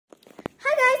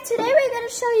Today we're gonna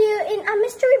show you in a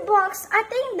mystery box. I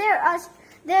think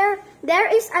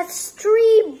there is a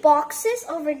 3 boxes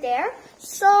over there.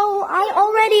 So I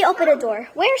already opened the door.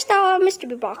 Where's the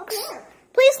mystery box?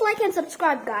 Please like and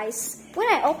subscribe, guys. When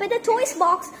I open the toys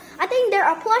box, I think there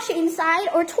are plushie inside,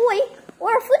 or toy,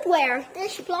 or footwear.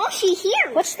 There's plushie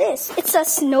here. What's this? It's a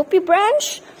Snoopy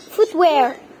branch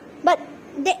footwear, but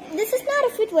this is not a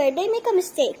footwear. They make a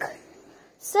mistake.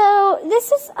 So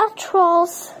this is a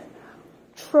Trolls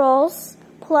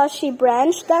plushie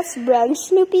branch. That's branch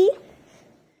Snoopy.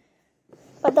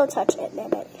 But don't touch it,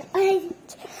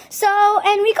 So,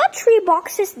 and we got 3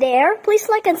 boxes there. Please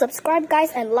like and subscribe,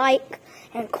 guys, and like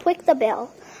and click the bell.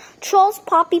 Trolls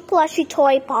Poppy plushie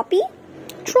toy Poppy.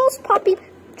 Trolls Poppy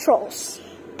Trolls.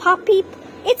 Poppy.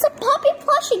 It's a Poppy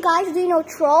plushie, guys. Do you know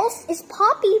Trolls is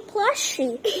Poppy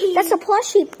plushie? That's a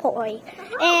plushie toy.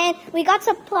 And we got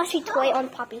some plushie toy on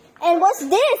Poppy. And what's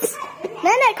this?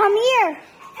 Nana, come here.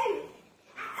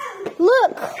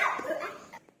 Look,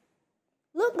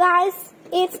 guys.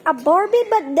 It's a Barbie,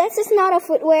 but this is not a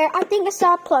footwear. I think it's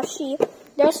a plushie.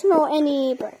 There's no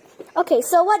any brand. Okay,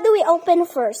 so what do we open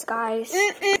first, guys?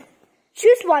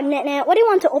 Choose one, Nana. What do you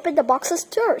want to open the boxes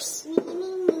first?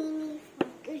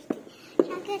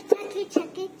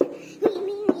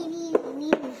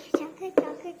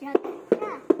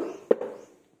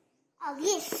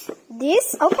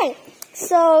 This? Okay.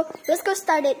 So, let's go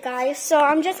start it, guys. So,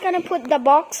 I'm just gonna put the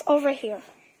box over here.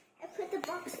 I put the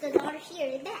box over here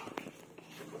in the back.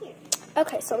 Here.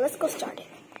 Okay, so let's go start it.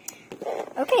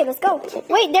 Okay, let's go.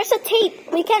 Wait, there's a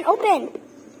tape. We can't open.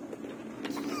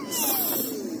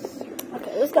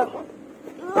 Okay, let's go.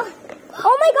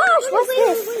 Oh my gosh, what's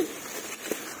this?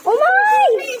 Oh my!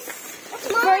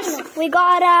 First, we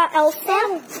got Elsa.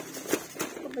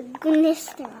 Oh my goodness.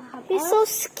 He's so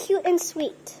cute and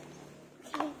sweet.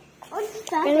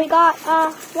 Okay. And we got,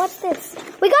 what's this?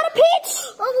 We got a peach!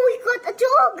 Oh, we got a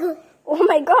dog. Oh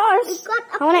my gosh. We got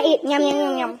a I wanna eat. Yum, yum,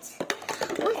 yum, yum.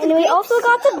 And we also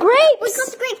got the grapes. We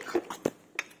got the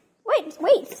grape.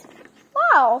 Wait.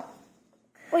 Wow.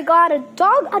 We got a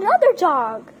dog, another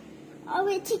dog. Oh,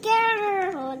 we're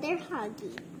together. Oh, they're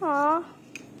huggy. Aww.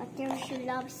 But she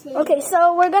loves it. Okay,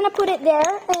 so we're gonna put it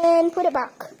there and put it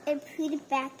back. And put it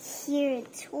back here, a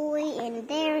toy, and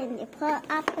there, and they put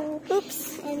apple.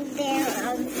 Oops. And there,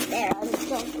 there, and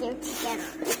they're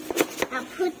together. I'll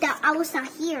put the Elsa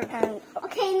here.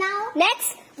 Okay, now.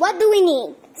 Next, what do we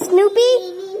need? Snoopy?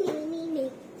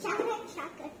 Me. Chaka,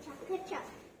 chaka, chaka,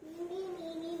 chaka. Me.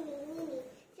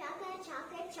 Chaka,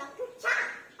 chaka, chaka, chaka.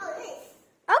 Oh, this.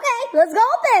 Okay, let's go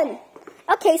open.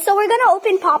 Okay, so we're gonna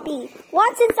open Poppy.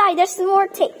 What's inside? There's some more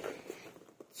tape.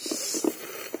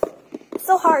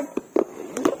 So hard.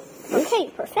 Okay,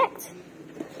 perfect.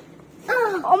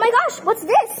 Oh my gosh, what's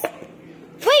this?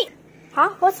 Wait. Huh?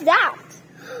 What's that?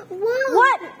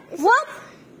 Wow. What?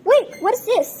 Wait, what is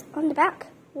this on the back?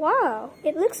 Wow,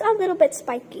 it looks a little bit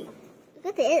spiky.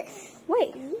 Look at this.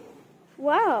 Wait.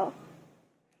 Wow.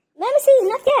 Let me see,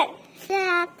 not yet.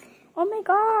 That. Oh my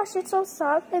gosh, it's so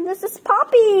soft. And this is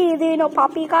Poppy. Do you know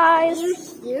Poppy, guys? You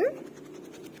here?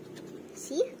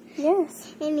 See?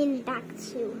 Yes. And in the back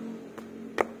too.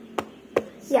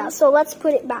 Yeah, so let's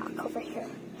put it back over here.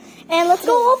 And let's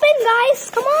go open, guys.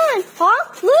 Come on. Huh?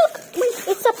 Look. Wait,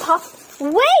 it's a pop.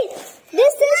 Wait.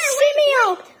 This is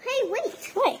Simeo. Hey,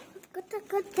 wait. Wait.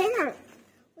 Got there.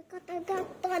 We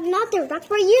got another. That's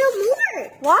for you more.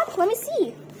 What? Let me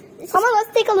see. Come on,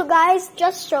 let's take a look, guys.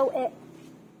 Just show it.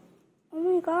 Oh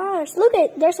my gosh. Look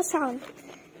it. There's a sound.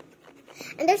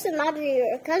 And there's another.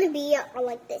 It's gonna be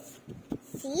like this.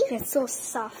 See? It's so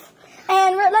soft.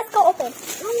 And let's go open.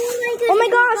 Oh my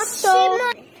gosh. So,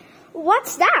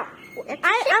 what's that?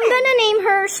 I'm gonna name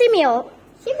her Simeo.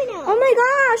 Oh my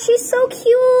gosh, she's so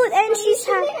cute, and she's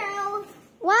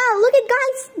wow. Look at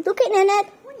guys, look at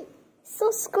Nanette. So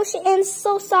squishy and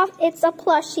so soft. It's a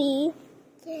plushie.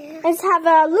 Yeah. And it's have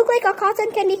a look like a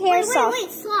cotton candy hair soft. Wait,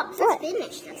 stop. That's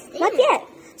finished. Not yet.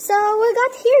 So we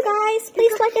got here, guys.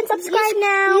 Please like and subscribe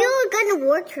now. You're gonna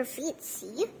work your feet,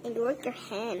 see, and work your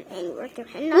hand, and work your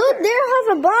hand. Look, there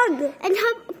have a bug. And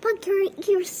have bug your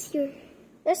ears here.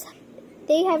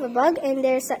 They have a bug, and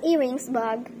there's an earrings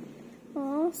bug.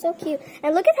 Oh, so cute.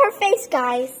 And look at her face,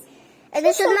 guys. And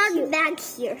there's so another cute. bag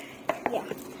here. Yeah.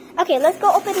 Okay, let's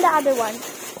go open the other one.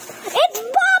 It's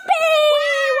Poppy!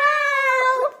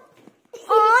 Wow!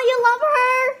 Oh, you love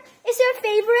her? Is your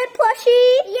favorite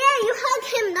plushie? Yeah, you hug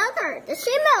him another. The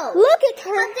Shimo. Look at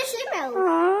her. Hug the Shimo.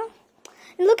 Aww.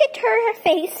 Look at her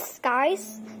face,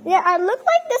 guys. Yeah, I look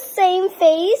like the same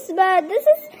face, but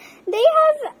they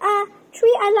have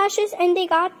 3 eyelashes and they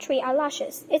got 3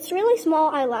 eyelashes. It's really small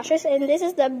eyelashes and this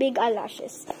is the big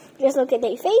eyelashes. Just look at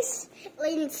their face.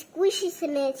 And squishy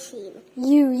machine.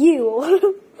 You.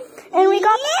 And we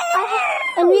got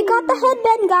the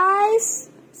headband, guys.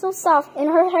 So soft, and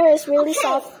her hair is really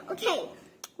soft. Okay.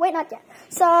 Wait, not yet.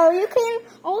 So you can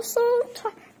also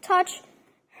touch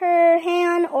her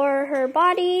hand or her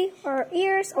body or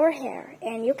ears or hair,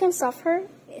 and you can soft her.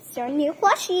 It's your new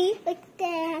plushie. Like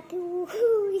that. Ooh,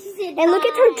 she said and look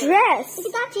at her dress. Look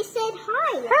at that. She said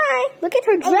hi. Hi. Look at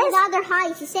her dress. And another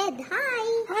hi. She said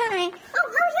hi. Hi. Oh,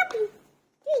 hurry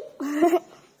up.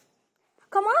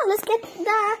 Come on, let's get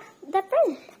the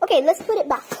friend. Okay, let's put it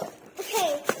back.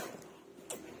 Okay.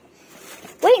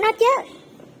 Wait, not yet.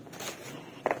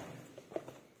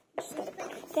 Just gotta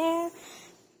put it there.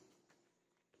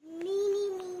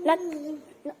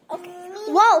 Okay.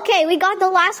 Whoa, okay, we got the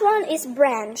last one is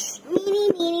Branch.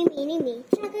 Me.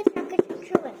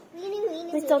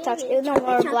 Please don't touch it. No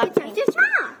more Blackpink.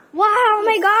 Wow, oh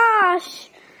my gosh.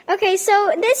 Okay,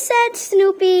 so this said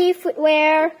Snoopy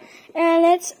footwear, and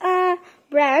it's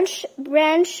Branch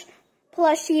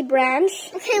plushie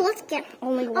Branch. Okay, let's get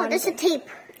only one. Oh, there's a tape.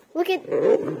 Look at,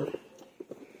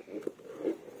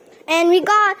 and we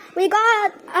got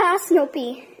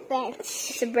Snoopy. Branch.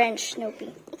 It's a Branch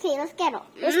Snoopy. Okay, let's get it.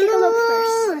 Let's take a look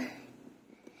first.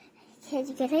 Okay,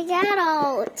 you gotta get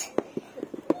out.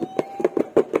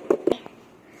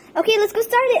 Okay, let's go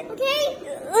start it. Okay.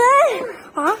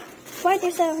 Huh? Why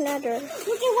there's another?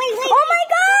 Okay, wait. Oh my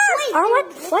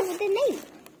gosh! What's the name?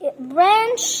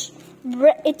 Branch.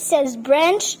 It says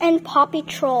Branch and Poppy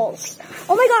Trolls.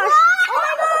 Oh my gosh! Oh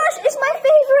my gosh! It's my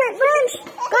favorite Branch.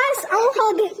 Guys, I'll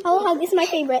hug it. It's my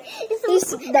favorite. That's my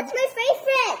favorite. That's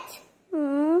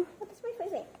my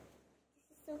favorite.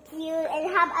 So cute. And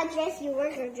have a dress. You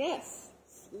wear her dress.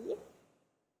 See?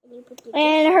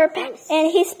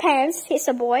 And his pants. He's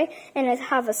a boy, and it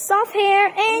have a soft hair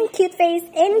and cute face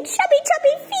and chubby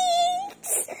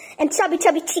feet and chubby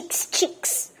cheeks.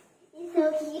 He's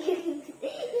so cute.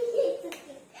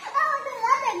 Oh, the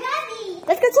other Gabby.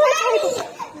 Let's go to our table.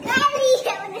 Gabby.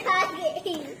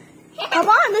 Come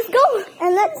on, let's go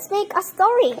and let's make a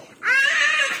story.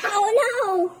 Oh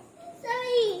no!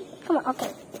 Sorry. Come on,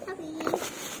 okay.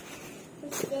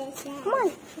 What's this? Come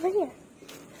on, over here.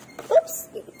 Oops.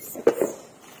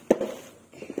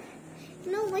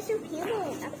 No, what's your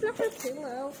pillow? That's not her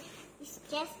pillow. It's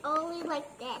just only like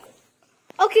that.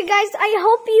 Okay, guys, I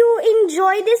hope you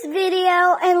enjoyed this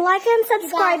video and like and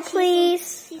subscribe,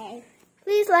 please.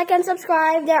 Please like and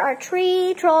subscribe. There are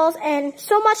 3 trolls and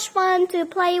so much fun to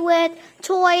play with,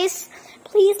 toys.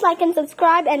 Please like and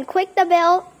subscribe and click the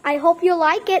bell. I hope you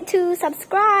like it to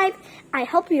subscribe. I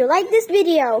hope you like this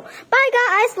video. Bye,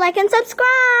 guys. Like and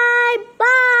subscribe.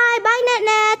 Bye. Bye,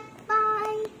 Net.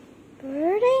 Bye.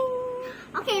 Birding.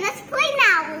 Okay, let's play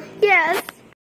now. Yes.